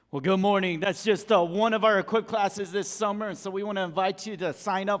Well, good morning. That's just one of our equip classes this summer, and so we want to invite you to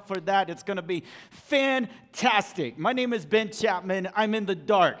sign up for that. It's going to be fantastic. My name is Ben Chapman. I'm in the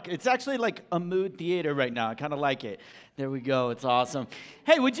dark. It's actually like a mood theater right now. I kind of like it. There we go. It's awesome.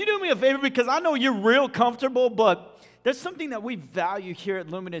 Hey, would you do me a favor? Because I know you're real comfortable, but there's something that we value here at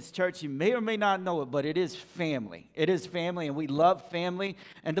Luminous Church. You may or may not know it, but it is family. It is family, and we love family.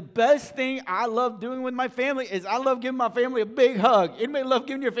 And the best thing I love doing with my family is I love giving my family a big hug. Anybody love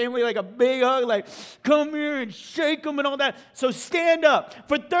giving your family like a big hug? Like, come here and shake them and all that. So stand up.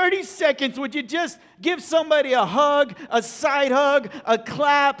 For 30 seconds, would you just give somebody a hug, a side hug, a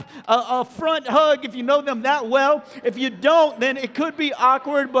clap, a front hug if you know them that well? If you don't, then it could be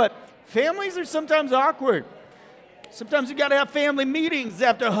awkward, but families are sometimes awkward. Sometimes you got to have family meetings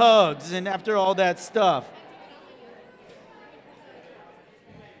after hugs and after all that stuff.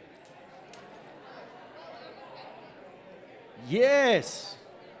 Yes.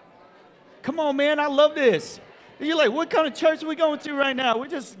 Come on, man. I love this. You're like, what kind of church are we going to right now? We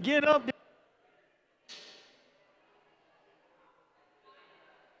just get up.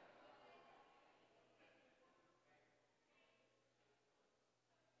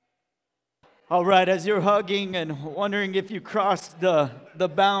 All right, as you're hugging and wondering if you crossed the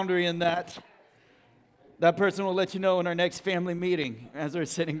boundary in that person will let you know in our next family meeting as we're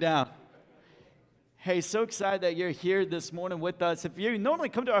sitting down. Hey, so excited that you're here this morning with us. If you normally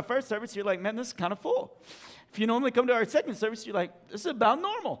come to our first service, you're like, man, this is kind of full. If you normally come to our second service, you're like, this is about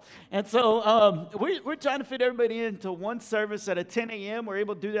normal. And so we're trying to fit everybody into one service at 10 a.m. We're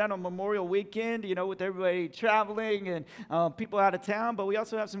able to do that on Memorial Weekend, with everybody traveling and people out of town. But we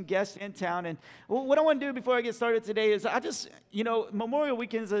also have some guests in town. And what I want to do before I get started today is Memorial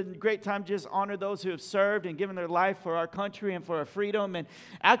Weekend is a great time to just honor those who have served and given their life for our country and for our freedom. And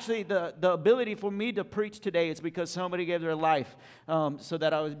actually, the ability for me to preach today is because somebody gave their life so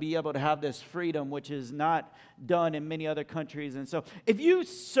that I would be able to have this freedom, which is not done in many other countries. And so if you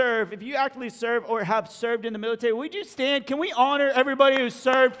actually serve or have served in the military, would you stand? Can we honor everybody who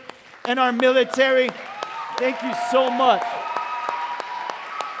served in our military? Thank you so much.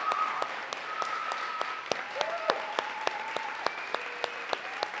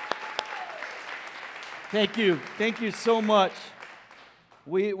 Thank you. Thank you so much.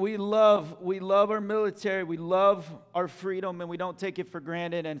 We love our military. We love our freedom, and we don't take it for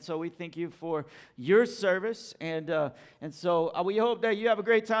granted. And so we thank you for your service. And so we hope that you have a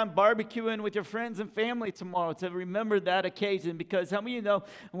great time barbecuing with your friends and family tomorrow to remember that occasion. Because how many of you know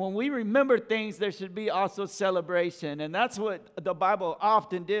when we remember things, there should be also celebration. And that's what the Bible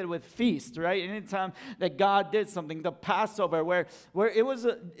often did with feasts, right? Anytime that God did something, the Passover, where it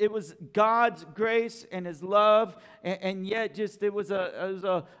was God's grace and His love, and yet just it was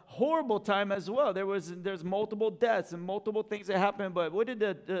a horrible time as well. There's multiple deaths and multiple things that happened. But what did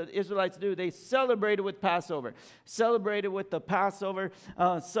the Israelites do? They celebrated with Passover, celebrated with the Passover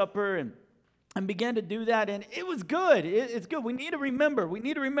supper, and began to do that, and it was good. It's good. We need to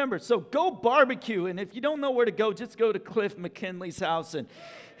remember. So go barbecue, and if you don't know where to go, just go to Cliff McKinley's house, and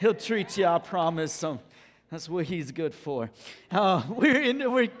he'll treat you. I promise. That's what he's good for.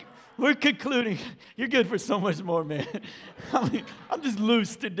 We're concluding. You're good for so much more, man. I'm just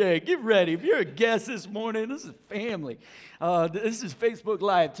loose today. Get ready. If you're a guest this morning, this is family. This is Facebook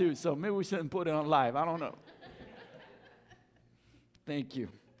Live, too, so maybe we shouldn't put it on live. I don't know. Thank you.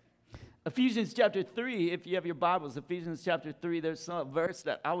 Ephesians chapter 3, if you have your Bibles, Ephesians chapter 3, there's a verse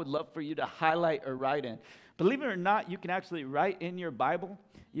that I would love for you to highlight or write in. Believe it or not, you can actually write in your Bible.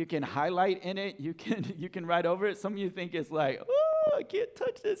 You can highlight in it. You can write over it. Some of you think it's like, oh, I can't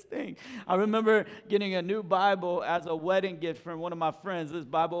touch this thing. I remember getting a new Bible as a wedding gift from one of my friends. This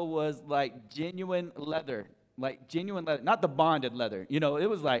Bible was like genuine leather, not the bonded leather. It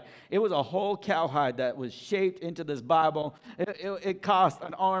was a whole cowhide that was shaped into this Bible. It cost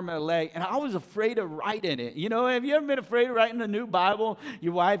an arm and a leg, and I was afraid to write in it. Have you ever been afraid of writing a new Bible?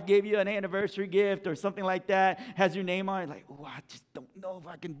 Your wife gave you an anniversary gift or something like that, has your name on it, like, oh, I just don't know if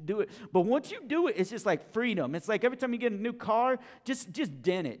I can do it. But once you do it, it's just like freedom. It's like every time you get a new car, just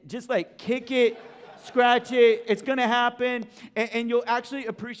dent it. Just like kick it. Scratch it. It's going to happen, and you'll actually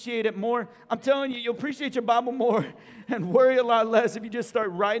appreciate it more. I'm telling you, you'll appreciate your Bible more and worry a lot less if you just start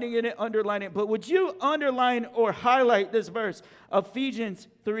writing in it, underline it. But would you underline or highlight this verse, Ephesians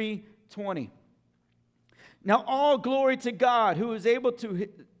 3:20? Now all glory to God, who is able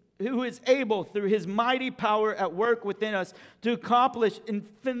through His mighty power at work within us to accomplish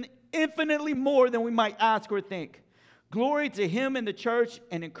infinitely more than we might ask or think. Glory to Him in the church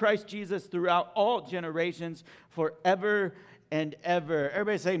and in Christ Jesus throughout all generations, forever and ever.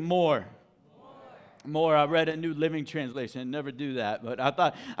 Everybody say more. More, I read a New Living Translation. Never do that, but I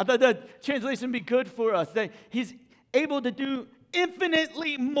thought that translation would be good for us. That he's able to do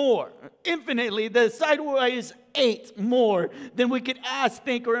infinitely more. Infinitely, the sideways 8 more than we could ask,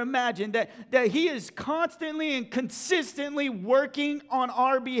 think, or imagine. That he is constantly and consistently working on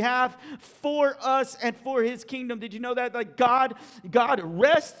our behalf for us and for his kingdom. Did you know that? Like God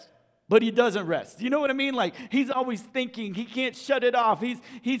rests, but he doesn't rest. You know what I mean? Like he's always thinking. He can't shut it off.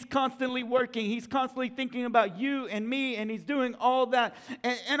 He's constantly working. He's constantly thinking about you and me, and he's doing all that.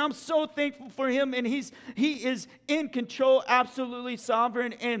 And I'm so thankful for him. And he is in control, absolutely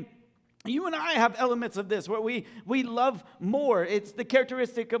sovereign. And you and I have elements of this where we love more. It's the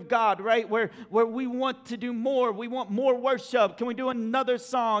characteristic of God, right? Where we want to do more. We want more worship. Can we do another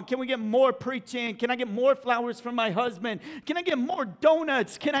song? Can we get more preaching? Can I get more flowers from my husband? Can I get more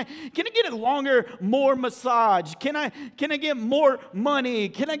donuts? Can I get a longer, more massage? Can I get more money?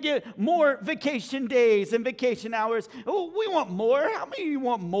 Can I get more vacation days and vacation hours? Oh, we want more. How many of you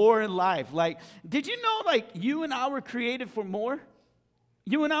want more in life? Like, did you know like you and I were created for more?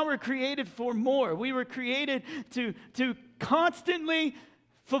 You and I were created for more. We were created to constantly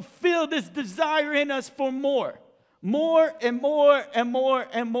fulfill this desire in us for more. More and more and more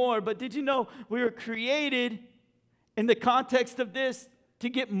and more. But did you know we were created in the context of this to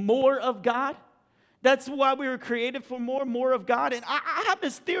get more of God? That's why we were created for more of God. And I have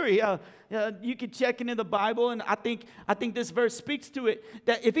this theory. You can check into the Bible, and I think this verse speaks to it,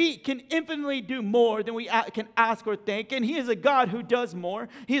 that if he can infinitely do more than we can ask or think, and he is a God who does more.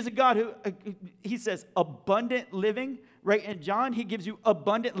 He is a God who, he says, abundant living. Right? In John, he gives you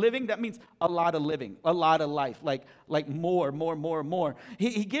abundant living. That means a lot of living, a lot of life, like more.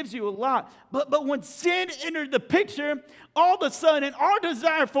 He gives you a lot. But when sin entered the picture, all of a sudden, our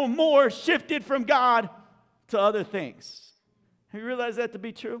desire for more shifted from God to other things. You realize that to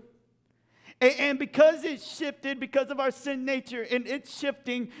be true? And because it shifted, because of our sin nature and it's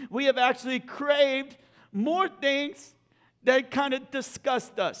shifting, we have actually craved more things that kind of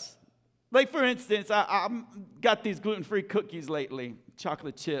disgust us. Like, for instance, I got these gluten-free cookies lately,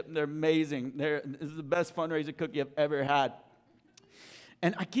 chocolate chip. They're amazing. This is the best fundraiser cookie I've ever had.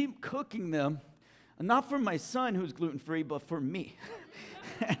 And I keep cooking them, not for my son who's gluten-free, but for me.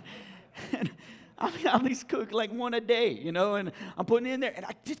 And I at least cook like one a day, you know, and I'm putting it in there, and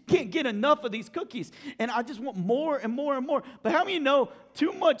I just can't get enough of these cookies. And I just want more and more and more. But how many of you know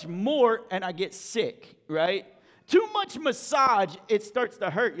too much more and I get sick, right? Too much massage, it starts to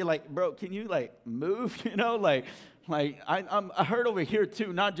hurt. You're like, bro, can you like move? You know, like I hurt over here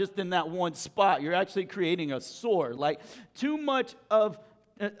too, not just in that one spot. You're actually creating a sore. Like too much of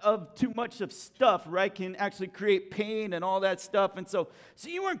stuff, right, can actually create pain and all that stuff. And so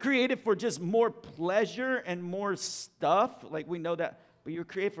you weren't created for just more pleasure and more stuff. Like we know that. But you're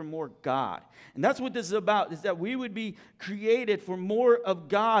created for more God. And that's what this is about, is that we would be created for more of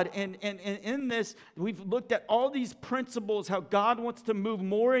God. And in this, we've looked at all these principles, how God wants to move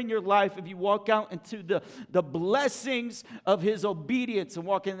more in your life if you walk out into the blessings of his obedience and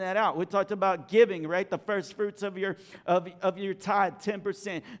walking that out. We talked about giving, right? The first fruits of your tithe,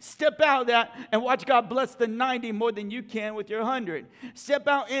 10%. Step out of that and watch God bless the 90 more than you can with your 100. Step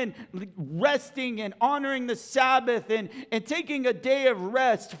out in resting and honoring the Sabbath and taking a day of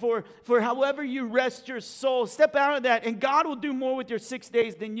rest for however you rest your soul. Step out of that, and God will do more with your 6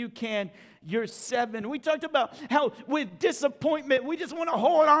 days than you can your 7. We talked about how with disappointment, we just want to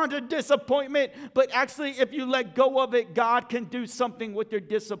hold on to disappointment, but actually if you let go of it, God can do something with your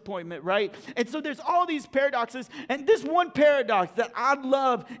disappointment, right? And so there's all these paradoxes, and this one paradox that I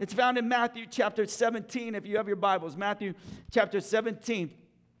love, it's found in Matthew chapter 17, if you have your Bibles, Matthew chapter 17.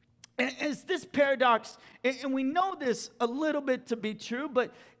 And it's this paradox, and we know this a little bit to be true,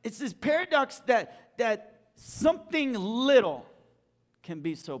 but it's this paradox that something little can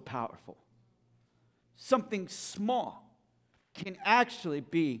be so powerful. Something small can actually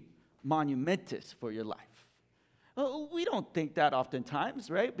be monumentous for your life. We don't think that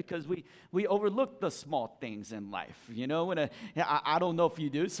oftentimes, right? Because we overlook the small things in life, you know. And I don't know if you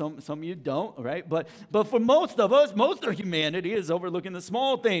do. Some of you don't, right? But for most of us, most of humanity is overlooking the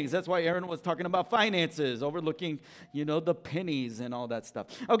small things. That's why Aaron was talking about finances, overlooking, you know, the pennies and all that stuff.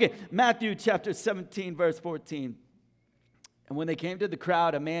 Okay, Matthew chapter 17, verse 14. And when they came to the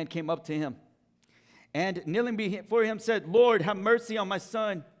crowd, a man came up to him and kneeling before him said, "Lord, have mercy on my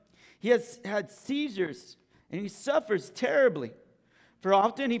son. He has had seizures, and he suffers terribly. For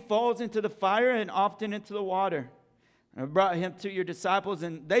often he falls into the fire and often into the water. I brought him to your disciples,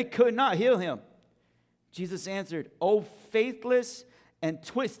 and they could not heal him." Jesus answered, "O faithless and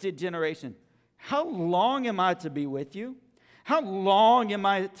twisted generation, how long am I to be with you? How long am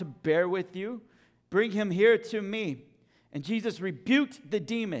I to bear with you? Bring him here to me. And Jesus rebuked the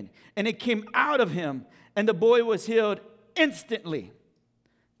demon, and it came out of him, and the boy was healed instantly.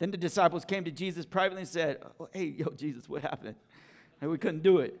 Then the disciples came to Jesus privately and said, oh, hey, Jesus, what happened? And we couldn't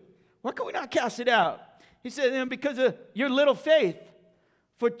do it. Why could we not cast it out? He said, because of your little faith.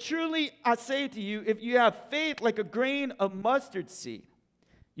 For truly I say to you, if you have faith like a grain of mustard seed,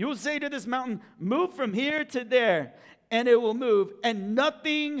 you will say to this mountain, move from here to there, and it will move, and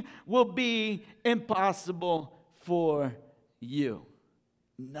nothing will be impossible for you.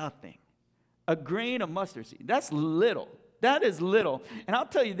 Nothing. A grain of mustard seed. That's little. That is little. And I'll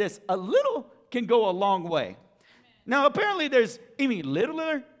tell you this, a little can go a long way. Now, apparently there's even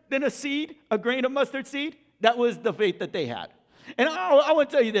littler than a seed, a grain of mustard seed. That was the faith that they had. And I want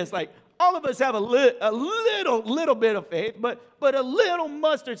to tell you this, like, all of us have a little bit of faith, but a little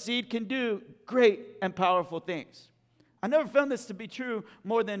mustard seed can do great and powerful things. I never found this to be true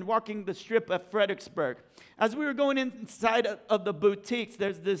more than walking the strip at Fredericksburg. As we were going inside of the boutiques,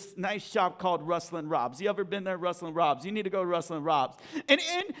 there's this nice shop called Russell and Robs. You ever been there, Russell and Robs? You need to go to Russell and Robs. And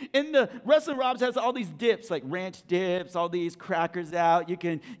in the Russell and Robs has all these dips, like ranch dips, all these crackers out. You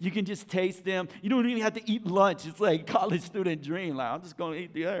can just taste them. You don't even have to eat lunch. It's like college student dream. Like, I'm just going to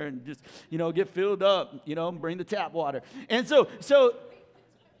eat there and just, get filled up, bring the tap water. And so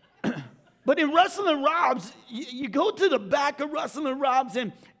but in Russell and Robs, you go to the back of Russell and Robs,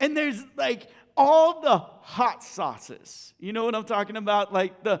 and there's like all the hot sauces. You know what I'm talking about?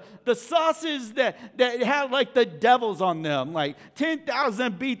 Like the sauces that have like the devils on them, like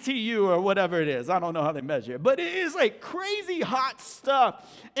 10,000 BTU or whatever it is. I don't know how they measure it, but it is like crazy hot stuff.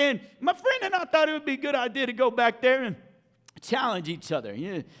 And my friend and I thought it would be a good idea to go back there and challenge each other.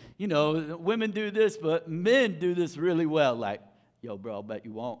 Women do this, but men do this really well. Like, yo, bro, I'll bet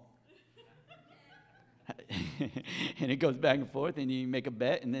you won't. And it goes back and forth, and you make a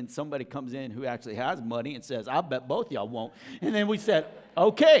bet, and then somebody comes in who actually has money and says, I'll bet both y'all won't. And then we said,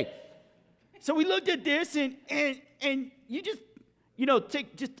 okay. So we looked at this, and you just,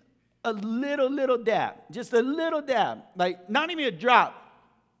 take just a little dab, just a little dab, like not even a drop.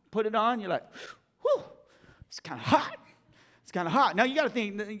 Put it on, you're like, whew, it's kind of hot. It's kind of hot. Now you got to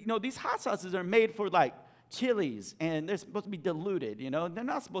think, these hot sauces are made for like chilies, and they're supposed to be diluted, They're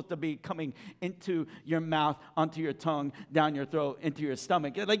not supposed to be coming into your mouth, onto your tongue, down your throat, into your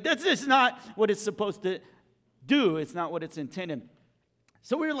stomach. Like, that's just not what it's supposed to do. It's not what it's intended.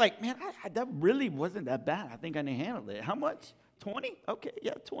 So we were like, man, that really wasn't that bad. I think I can handle it. How much? 20? Okay,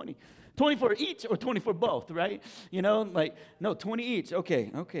 yeah, 20. 20 for each or 20 for both, right? No, 20 each. Okay,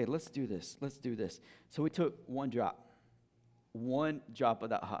 let's do this. So we took one drop of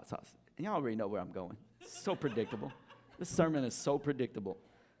that hot sauce. And y'all already know where I'm going. So predictable. This sermon is so predictable.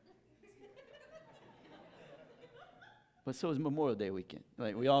 But so is Memorial Day weekend.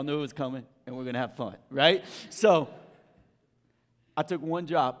 Like, we all knew it was coming, and we're going to have fun, right? So I took one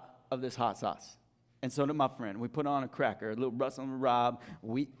drop of this hot sauce, and so did my friend. We put on a cracker, a little Russell and Rob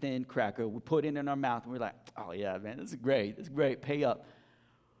wheat thin cracker. We put it in our mouth, and we're like, oh, yeah, man, this is great. Pay up.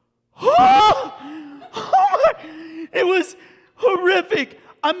 It was horrific.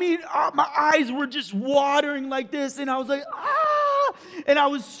 I mean, my eyes were just watering like this, and I was like, and I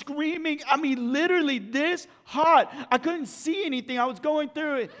was screaming. I mean, literally this hot. I couldn't see anything. I was going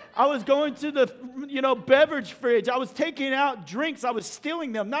through it. I was going to the, beverage fridge. I was taking out drinks. I was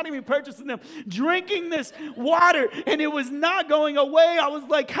stealing them, not even purchasing them, drinking this water, and it was not going away. I was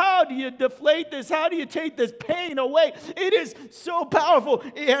like, how do you deflate this? How do you take this pain away? It is so powerful.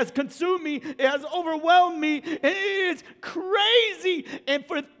 It has consumed me. It has overwhelmed me, and it is crazy. And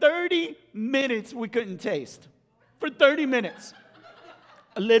for 30 minutes, we couldn't taste. For 30 minutes.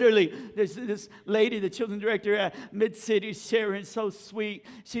 Literally, this lady, the children's director at Mid-City, Sharon, so sweet.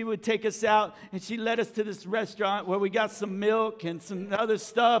 She would take us out, and she led us to this restaurant where we got some milk and some other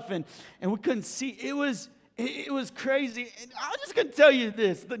stuff, and we couldn't see. It was crazy. And I'm just going to tell you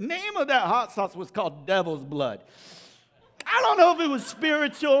this. The name of that hot sauce was called Devil's Blood. I don't know if it was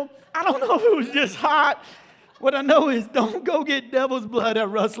spiritual. I don't know if it was just hot. What I know is don't go get Devil's Blood at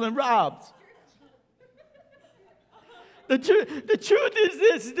Russell and Robs. The truth is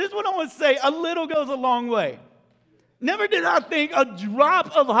this is what I want to say. A little goes a long way. Never did I think a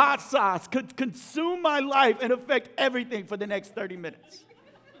drop of hot sauce could consume my life and affect everything for the next 30 minutes.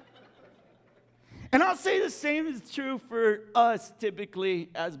 And I'll say the same is true for us typically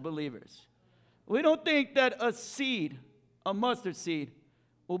as believers. We don't think that a mustard seed,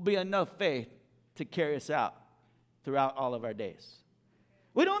 will be enough faith to carry us out throughout all of our days.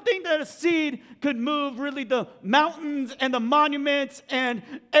 We don't think that a seed could move really the mountains and the monuments and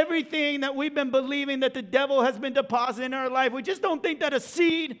everything that we've been believing that the devil has been depositing in our life. We just don't think that a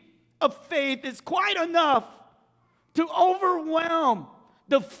seed of faith is quite enough to overwhelm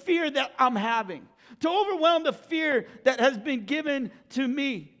the fear that I'm having, to overwhelm the fear that has been given to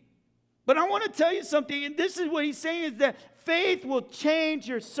me. But I want to tell you something, and this is what he's saying, is that faith will change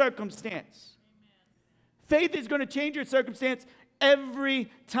your circumstance. Faith is going to change your circumstance every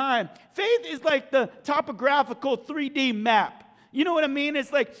time. Faith is like the topographical 3D map. You know what I mean?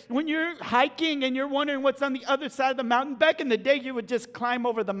 It's like when you're hiking and you're wondering what's on the other side of the mountain. Back in the day, you would just climb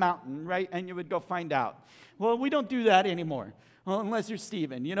over the mountain, right? And you would go find out. Well, we don't do that anymore. Well, unless you're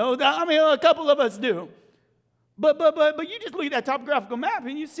Steven, you know? I mean, a couple of us do. But you just look at that topographical map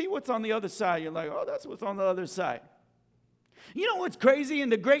and you see what's on the other side. You're like, oh, that's what's on the other side. You know what's crazy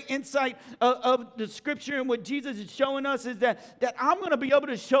and the great insight of the scripture and what Jesus is showing us is that I'm going to be able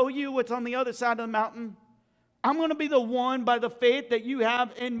to show you what's on the other side of the mountain. I'm going to be the one by the faith that you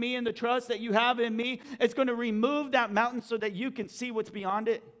have in me and the trust that you have in me. It's going to remove that mountain so that you can see what's beyond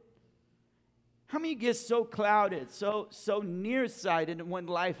it. How many get so clouded, so nearsighted when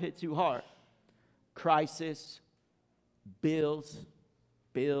life hits you hard? Crisis, bills,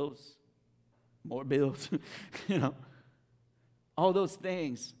 more bills, you know. All those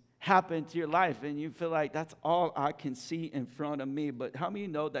things happen to your life and you feel like that's all I can see in front of me. But how many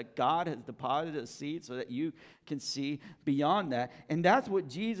know that God has deposited a seed so that you can see beyond that? And that's what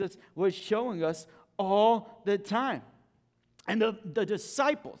Jesus was showing us all the time. And the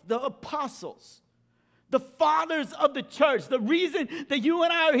disciples, the apostles, the fathers of the church, the reason that you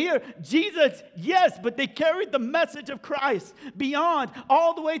and I are here, Jesus, yes, but they carried the message of Christ beyond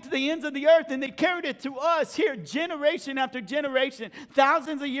all the way to the ends of the earth, and they carried it to us here generation after generation.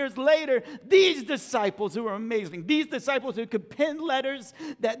 Thousands of years later, these disciples who are amazing, these disciples who could pen letters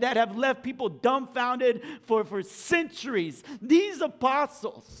that have left people dumbfounded for centuries, these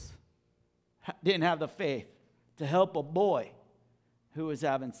apostles didn't have the faith to help a boy who was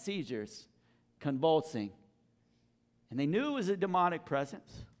having seizures, convulsing. And they knew it was a demonic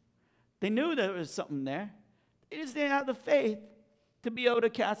presence. They knew there was something there. They just didn't have the faith to be able to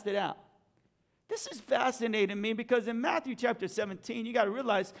cast it out. This is fascinating me because in Matthew chapter 17, you got to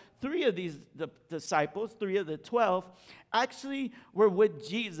realize 3 of these disciples, 3 of the 12, actually were with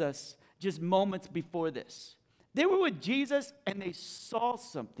Jesus just moments before this. They were with Jesus and they saw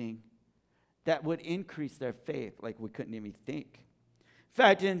something that would increase their faith like we couldn't even think. In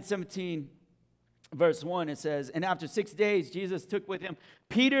fact, in 17 verse 1, it says, and after 6 days, Jesus took with him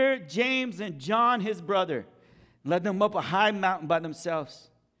Peter, James, and John, his brother, led them up a high mountain by themselves.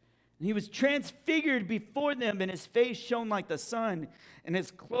 And he was transfigured before them, and his face shone like the sun, and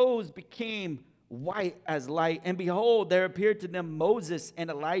his clothes became white as light. And behold, there appeared to them Moses and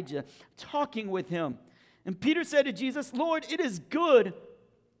Elijah talking with him. And Peter said to Jesus, Lord, it is good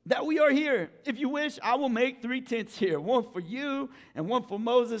that we are here. If you wish, I will make 3 tents here, one for you and one for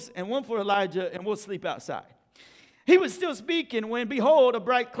Moses and one for Elijah, and we'll sleep outside. He was still speaking when, behold, a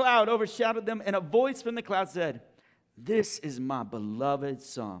bright cloud overshadowed them, and a voice from the cloud said, this is my beloved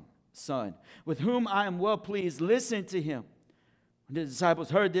son, with whom I am well pleased. Listen to him. When the disciples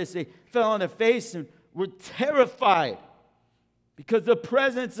heard this, they fell on their face and were terrified, because the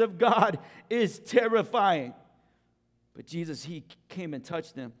presence of God is terrifying. But Jesus, he came and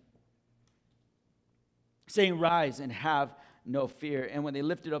touched them, saying, rise and have no fear. And when they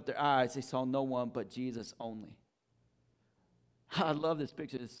lifted up their eyes, they saw no one but Jesus only. I love this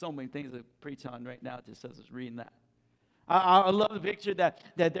picture. There's so many things to preach on right now just as I was reading that. I love the picture that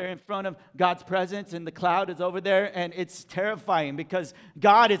they're in front of God's presence and the cloud is over there, and it's terrifying because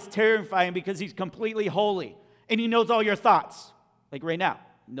God is terrifying because he's completely holy and he knows all your thoughts. Like right now,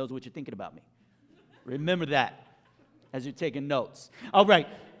 he knows what you're thinking about me. Remember that as you're taking notes. All right.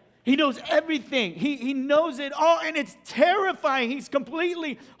 He knows everything. He knows it all, and it's terrifying. He's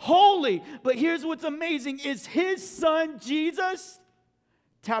completely holy. But here's what's amazing is his son, Jesus,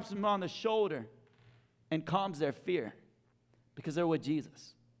 taps them on the shoulder and calms their fear because they're with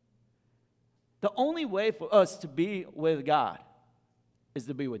Jesus. The only way for us to be with God is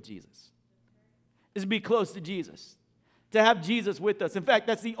to be with Jesus, is to be close to Jesus, to have Jesus with us. In fact,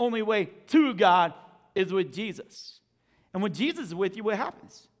 that's the only way to God is with Jesus. And when Jesus is with you, what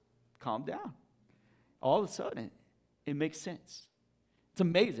happens? Calm down. All of a sudden, it makes sense. It's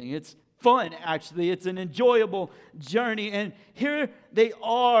amazing. It's fun, actually. It's an enjoyable journey. And here they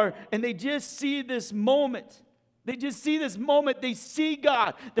are, and they just see this moment. They just see this moment. They see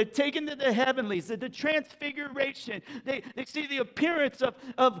God. They're taken to the heavenlies, the transfiguration. They see the appearance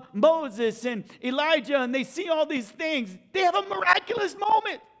of Moses and Elijah, and they see all these things. They have a miraculous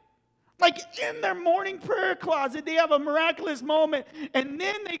moment. Like in their morning prayer closet, they have a miraculous moment, and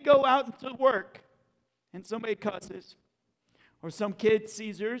then they go out into work, and somebody cusses, or some kid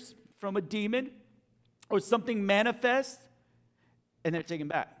seizures, from a demon or something manifest, and they're taken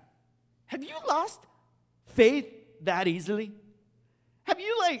back. Have you lost faith that easily? Have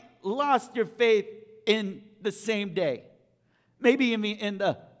you lost your faith in the same day? Maybe in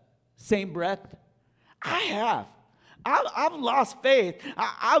the same breath? I have. I've lost faith.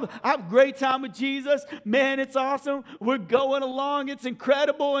 I have a great time with Jesus. Man, it's awesome. We're going along. It's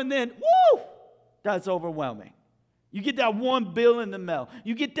incredible. And then, woo, that's overwhelming. You get that one bill in the mail.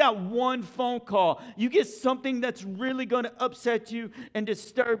 You get that one phone call. You get something that's really going to upset you and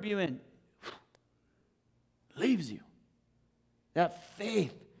disturb you and leaves you. That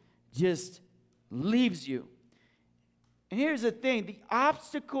faith just leaves you. And here's the thing. The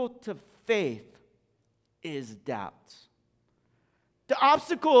obstacle to faith is doubt. The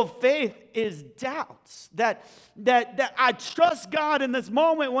obstacle of faith is doubts. That I trust God in this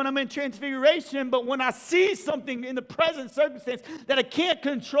moment when I'm in transfiguration, but when I see something in the present circumstance that I can't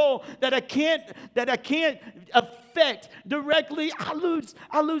control, that I can't affect directly, I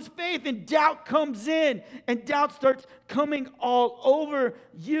lose faith, and doubt comes in, and doubt starts coming all over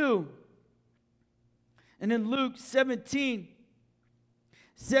you. And in Luke 17,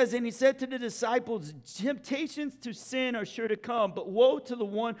 says, and he said to the disciples, temptations to sin are sure to come, but woe to the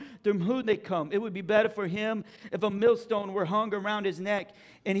one through whom they come. It would be better for him if a millstone were hung around his neck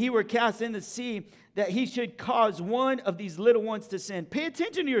and he were cast in the sea, that he should cause one of these little ones to sin. Pay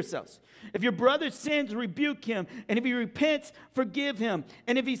attention to yourselves. If your brother sins, rebuke him. And if he repents, forgive him.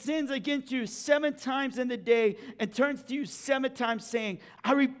 And if he sins against you 7 times in the day and turns to you 7 times saying,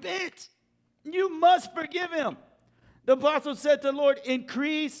 I repent, you must forgive him. The apostle said to the Lord,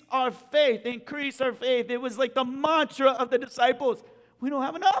 increase our faith, increase our faith. It was like the mantra of the disciples. We don't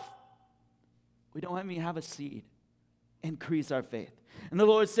have enough. We don't even have a seed. Increase our faith. And the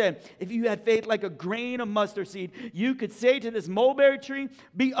Lord said, if you had faith like a grain of mustard seed, you could say to this mulberry tree,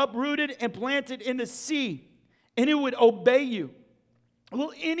 be uprooted and planted in the sea, and it would obey you.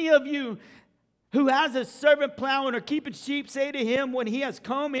 Will any of you who has a servant plowing or keeping sheep say to him when he has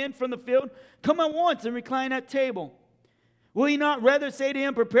come in from the field, come at once and recline at table? Will he not rather say to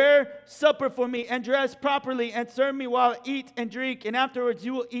him, prepare supper for me and dress properly and serve me while I eat and drink, and afterwards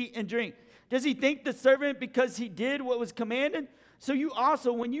you will eat and drink? Does he thank the servant because he did what was commanded? So you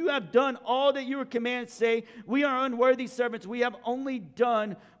also, when you have done all that you were commanded, say, we are unworthy servants. We have only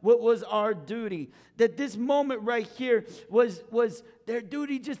done what was our duty. That this moment right here was their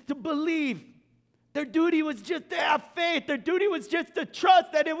duty just to believe. Their duty was just to have faith. Their duty was just to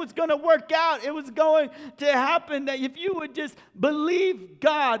trust that it was going to work out. It was going to happen. That if you would just believe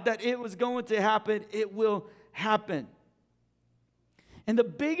God that it was going to happen, it will happen. And the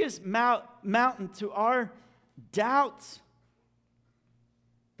biggest mountain to our doubts,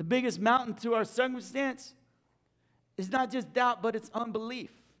 the biggest mountain to our circumstance is not just doubt, but it's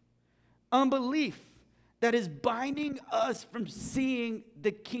unbelief. Unbelief that is binding us from seeing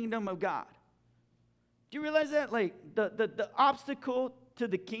the kingdom of God. Do you realize that? Like the obstacle to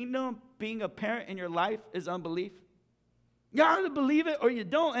the kingdom being apparent in your life is unbelief. You either believe it or you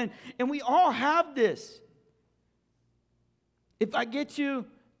don't. And we all have this. If I get you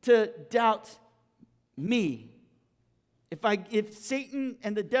to doubt me, if Satan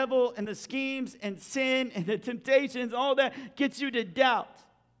and the devil and the schemes and sin and the temptations, all that gets you to doubt,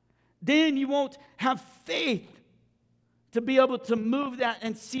 then you won't have faith to be able to move that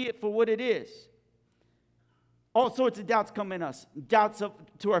and see it for what it is. All sorts of doubts come in us. Doubts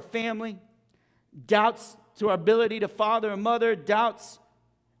to our family, doubts to our ability to father and mother, doubts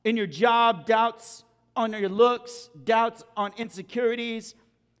in your job, doubts on your looks, doubts on insecurities.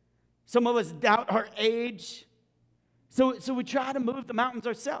 Some of us doubt our age. So we try to move the mountains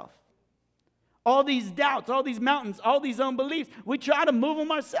ourselves. All these doubts, all these mountains, all these unbeliefs, we try to move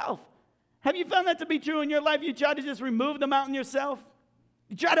them ourselves. Have you found that to be true in your life? You try to just remove the mountain yourself?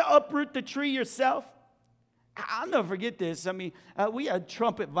 You try to uproot the tree yourself? I'll never forget this. I mean, we had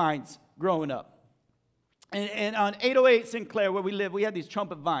trumpet vines growing up. And on 808 Sinclair, where we live, we had these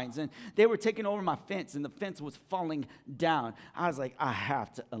trumpet vines. And they were taking over my fence, and the fence was falling down. I was like, I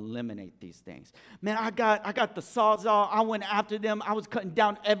have to eliminate these things. Man, I got the Sawzall. I went after them. I was cutting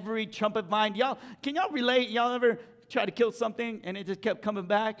down every trumpet vine. Can y'all relate? Y'all ever try to kill something and it just kept coming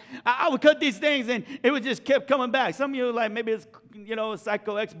back? I would cut these things and it would just kept coming back. Some of you are like, maybe it's, a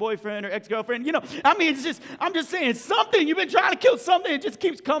psycho ex-boyfriend or ex-girlfriend. I'm just saying something. You've been trying to kill something. It just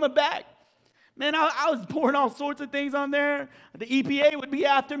keeps coming back. Man, I was pouring all sorts of things on there. The EPA would be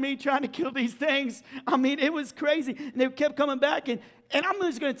after me trying to kill these things. I mean, it was crazy. And they kept coming back. And I'm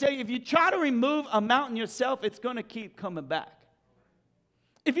just going to tell you, if you try to remove a mountain yourself, it's going to keep coming back.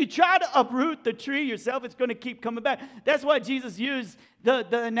 If you try to uproot the tree yourself, it's going to keep coming back. That's why Jesus used the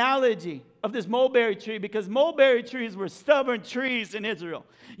analogy of this mulberry tree, because mulberry trees were stubborn trees in Israel.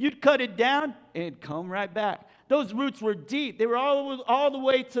 You'd cut it down, and it'd come right back. Those roots were deep. They were all the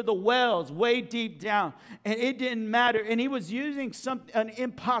way to the wells, way deep down. And it didn't matter. And he was using an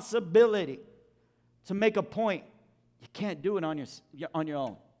impossibility to make a point. You can't do it on your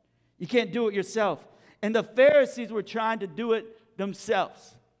own. You can't do it yourself. And the Pharisees were trying to do it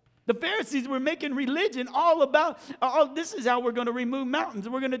themselves. The Pharisees were making religion all about, this is how we're going to remove mountains.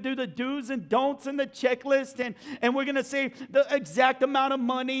 We're going to do the do's and don'ts and the checklist, and we're going to save the exact amount of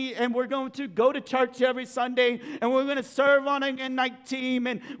money, and we're going to go to church every Sunday, and we're going to serve on a night team,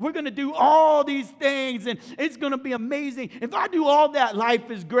 and we're going to do all these things, and it's going to be amazing. If I do all that,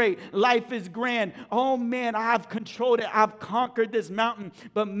 life is great. Life is grand. Oh, man, I've controlled it. I've conquered this mountain.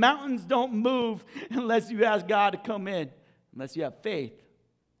 But mountains don't move unless you ask God to come in, unless you have faith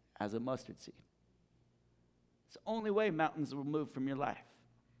as a mustard seed. It's the only way mountains will move from your life.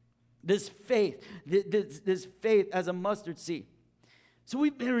 This faith as a mustard seed. So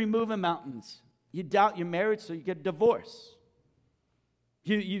we've been removing mountains. You doubt your marriage, so you get a divorce.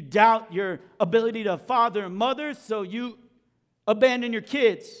 You doubt your ability to father and mother, so you abandon your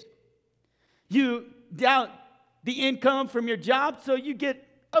kids. You doubt the income from your job, so you get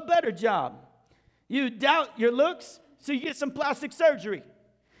a better job. You doubt your looks, so you get some plastic surgery.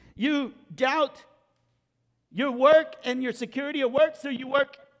 You doubt your work and your security at work, so you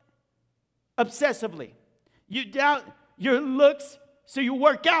work obsessively. You doubt your looks, so you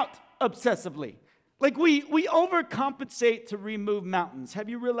work out obsessively. Like we overcompensate to remove mountains. Have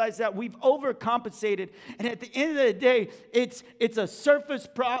you realized that? We've overcompensated, and at the end of the day, it's a surface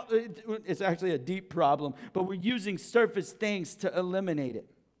problem. It's actually a deep problem, but we're using surface things to eliminate it.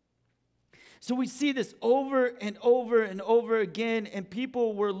 So we see this over and over and over again, and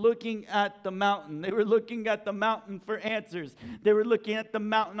people were looking at the mountain. They were looking at the mountain for answers. They were looking at the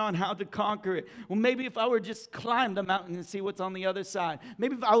mountain on how to conquer it. Well, maybe if I were just climb the mountain and see what's on the other side.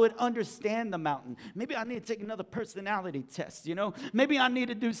 Maybe if I would understand the mountain. Maybe I need to take another personality test, Maybe I need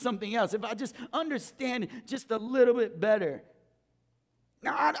to do something else. If I just understand it just a little bit better.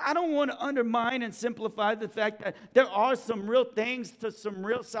 Now, I don't want to undermine and simplify the fact that there are some real things to some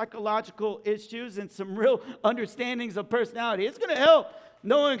real psychological issues and some real understandings of personality. It's going to help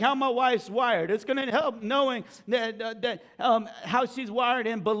knowing how my wife's wired. It's going to help knowing that how she's wired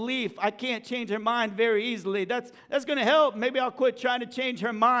in belief. I can't change her mind very easily. That's going to help. Maybe I'll quit trying to change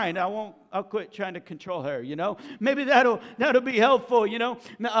her mind. I'll quit trying to control her, Maybe that'll be helpful,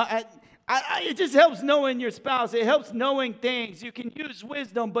 It just helps knowing your spouse. It helps knowing things. You can use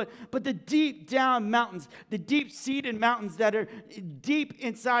wisdom, but the deep down mountains, the deep-seated mountains that are deep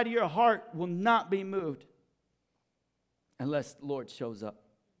inside of your heart will not be moved unless the Lord shows up.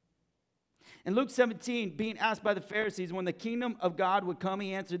 In Luke 17, being asked by the Pharisees when the kingdom of God would come,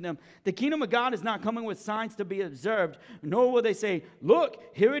 he answered them, "The kingdom of God is not coming with signs to be observed, nor will they say, 'Look,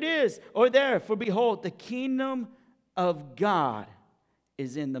 here it is,' or 'there,' for behold, the kingdom of God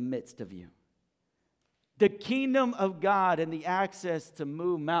is in the midst of you." The kingdom of God and the access to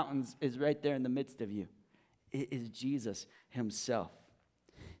move mountains is right there in the midst of you. It is Jesus himself.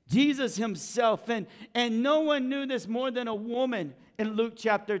 Jesus himself. And no one knew this more than a woman in Luke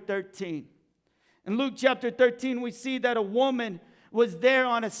chapter 13. In Luke chapter 13, we see that a woman was there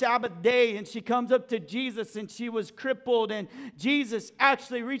on a Sabbath day, and she comes up to Jesus, and she was crippled, and Jesus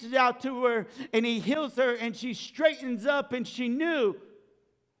actually reaches out to her, and he heals her, and she straightens up, and she knew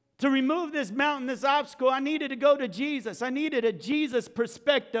to remove this mountain, this obstacle, I needed to go to Jesus. I needed a Jesus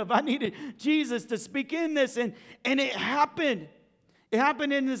perspective. I needed Jesus to speak in this, and it happened. It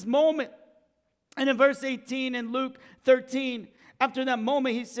happened in this moment. And in verse 18 in Luke 13, after that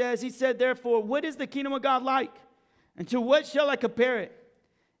moment, he said, "Therefore, what is the kingdom of God like? And to what shall I compare it?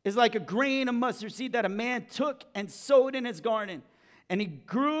 It's like a grain of mustard seed that a man took and sowed in his garden. And it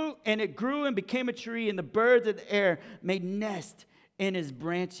grew and became a tree, and the birds of the air made nest in his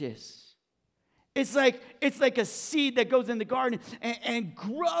branches." It's like a seed that goes in the garden and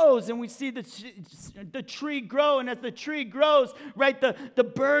grows, and we see the tree grow, and as the tree grows, right, the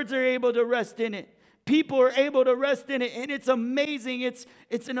birds are able to rest in it. People are able to rest in it, and it's amazing.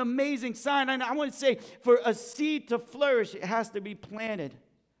 It's an amazing sign. And I want to say, for a seed to flourish, it has to be planted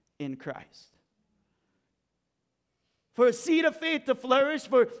in Christ. For a seed of faith to flourish,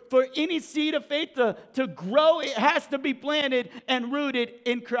 for any seed of faith to grow, it has to be planted and rooted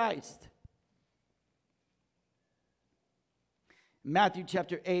in Christ. Matthew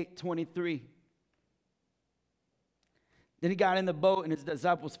chapter 8, 23. Then he got in the boat, and his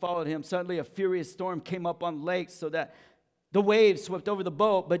disciples followed him. Suddenly a furious storm came up on the lake, so that The waves swept over the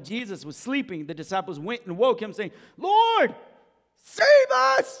boat, but Jesus was sleeping. The disciples went and woke him, saying, Lord, save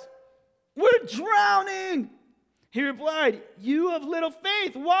us! We're drowning! He replied, you of little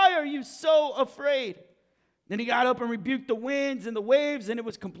faith, why are you so afraid? Then he got up and rebuked the winds and the waves, and it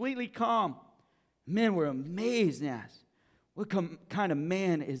was completely calm. Men were amazed and asked, what kind of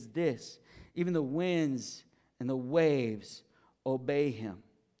man is this? Even the winds and the waves obey him.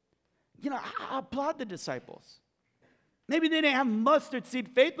 I applaud the disciples. Maybe they didn't have mustard seed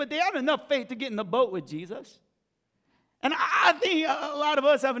faith, but they had enough faith to get in the boat with Jesus. And I think a lot of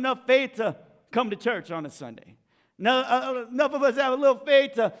us have enough faith to come to church on a Sunday. Enough of us have a little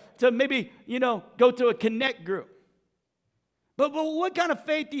faith to maybe, go to a connect group. But what kind of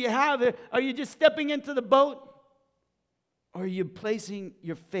faith do you have? Are you just stepping into the boat? Or are you placing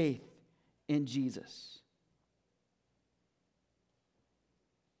your faith in Jesus?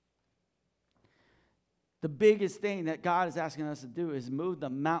 The biggest thing that God is asking us to do is move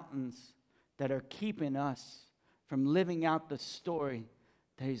the mountains that are keeping us from living out the story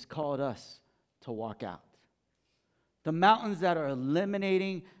that he's called us to walk out. The mountains that are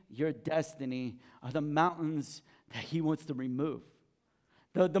eliminating your destiny are the mountains that he wants to remove.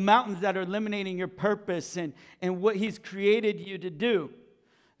 The mountains that are eliminating your purpose and what he's created you to do.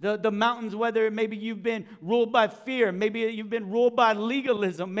 The mountains, whether maybe you've been ruled by fear, maybe you've been ruled by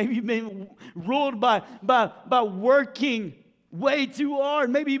legalism, maybe you've been ruled by working way too hard,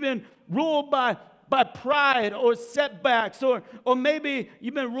 maybe you've been ruled by pride or setbacks, or maybe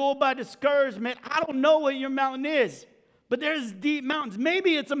you've been ruled by discouragement. I don't know what your mountain is, but there's deep mountains.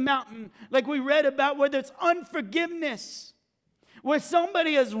 Maybe it's a mountain like we read about where there's unforgiveness, where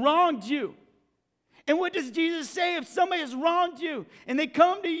somebody has wronged you. And what does Jesus say? If somebody has wronged you and they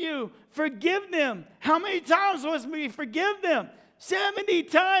come to you, forgive them. How many times must we forgive them? 70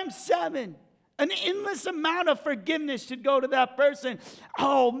 times 7. An endless amount of forgiveness should go to that person.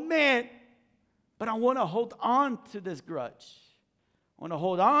 Oh, man. But I want to hold on to this grudge. I want to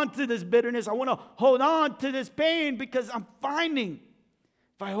hold on to this bitterness. I want to hold on to this pain because I'm finding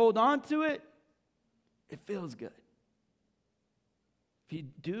if I hold on to it, it feels good. If you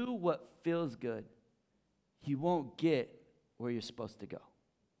do what feels good, you won't get where you're supposed to go.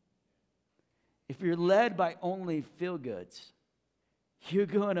 If you're led by only feel-goods, you're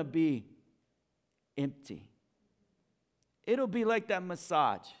going to be empty. It'll be like that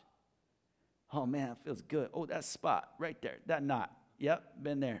massage. Oh, man, it feels good. Oh, that spot right there, that knot. Yep,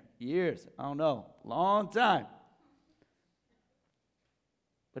 been there years. I don't know, long time.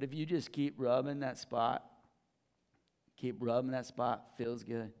 But if you just keep rubbing that spot, feels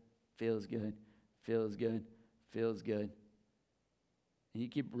good, feels good, feels good, feels good. And you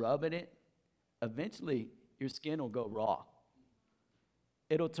keep rubbing it, eventually your skin will go raw.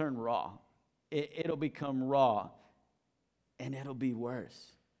 It'll turn raw. It'll become raw, and it'll be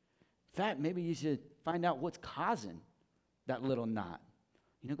worse. In fact, maybe you should find out what's causing that little knot.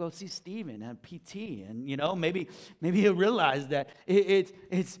 Go see Stephen at PT, and maybe he'll realize that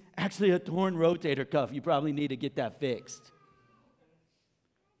it's actually a torn rotator cuff. You probably need to get that fixed.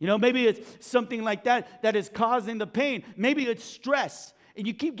 Maybe it's something like that is causing the pain. Maybe it's stress. And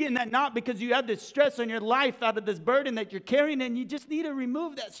you keep getting that knot because you have this stress on your life out of this burden that you're carrying, and you just need to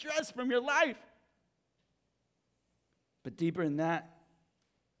remove that stress from your life. But deeper than that,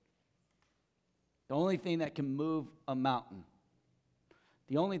 the only thing that can move a mountain,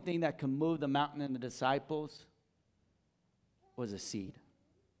 the only thing that can move the mountain in the disciples was a seed.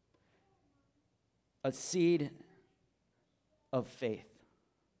 A seed of faith.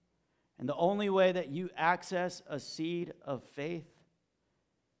 And the only way that you access a seed of faith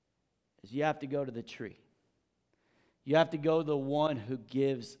is you have to go to the tree. You have to go to the one who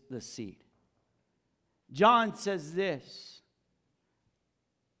gives the seed. John says this,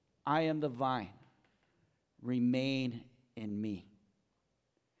 I am the vine, remain in me.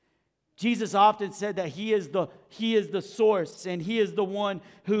 Jesus often said that he is the source, and he is the one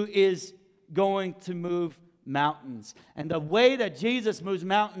who is going to move mountains. And the way that Jesus moves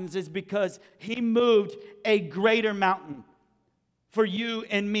mountains is because he moved a greater mountain for you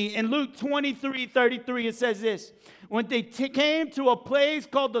and me. In Luke 23:33, it says this, when they came to a place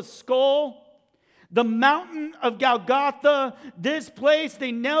called the Skull, the mountain of Golgotha, this place,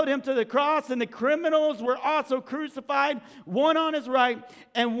 they nailed him to the cross, and the criminals were also crucified, one on his right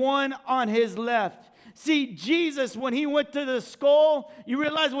and one on his left. See, Jesus, when he went to the skull, you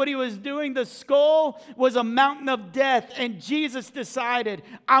realize what he was doing? The skull was a mountain of death, and Jesus decided,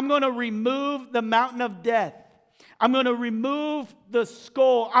 I'm going to remove the mountain of death. I'm going to remove the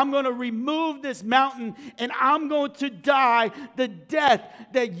skull. I'm going to remove this mountain, and I'm going to die the death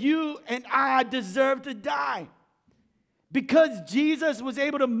that you and I deserve to die. Because Jesus was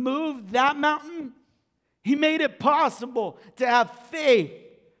able to move that mountain, he made it possible to have faith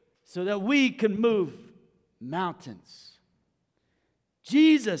so that we can move mountains.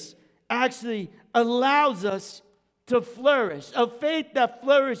 Jesus actually allows us to flourish, a faith that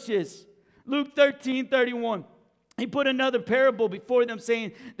flourishes. Luke 13:31. He put another parable before them,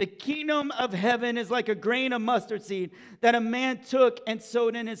 saying, the kingdom of heaven is like a grain of mustard seed that a man took and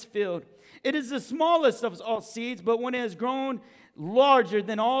sowed in his field. It is the smallest of all seeds, but when it has grown larger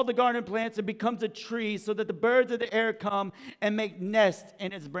than all the garden plants, it becomes a tree, so that the birds of the air come and make nests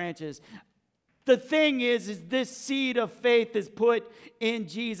in its branches. The thing is this seed of faith is put in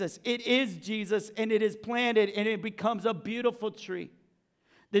Jesus. It is Jesus, and it is planted, and it becomes a beautiful tree.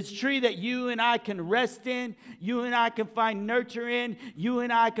 This tree that you and I can rest in, you and I can find nurture in, you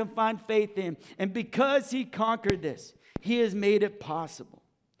and I can find faith in. And because he conquered this, he has made it possible.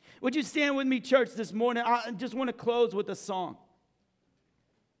 Would you stand with me, church, this morning? I just want to close with a song.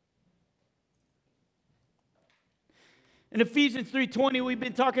 In Ephesians 3:20, we've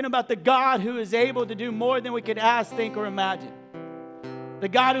been talking about the God who is able to do more than we could ask, think, or imagine. The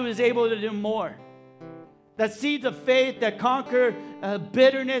God who is able to do more. That seeds of faith that conquer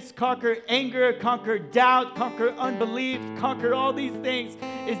bitterness, conquer anger, conquer doubt, conquer unbelief, conquer all these things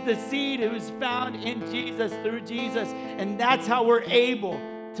is the seed who is found in Jesus, through Jesus. And that's how we're able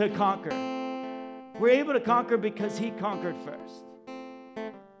to conquer. We're able to conquer because he conquered first.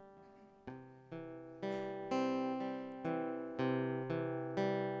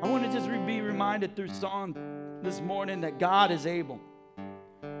 I want to just be reminded through song this morning that God is able.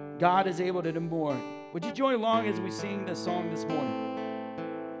 God is able to do more. Would you join along as we sing this song this morning?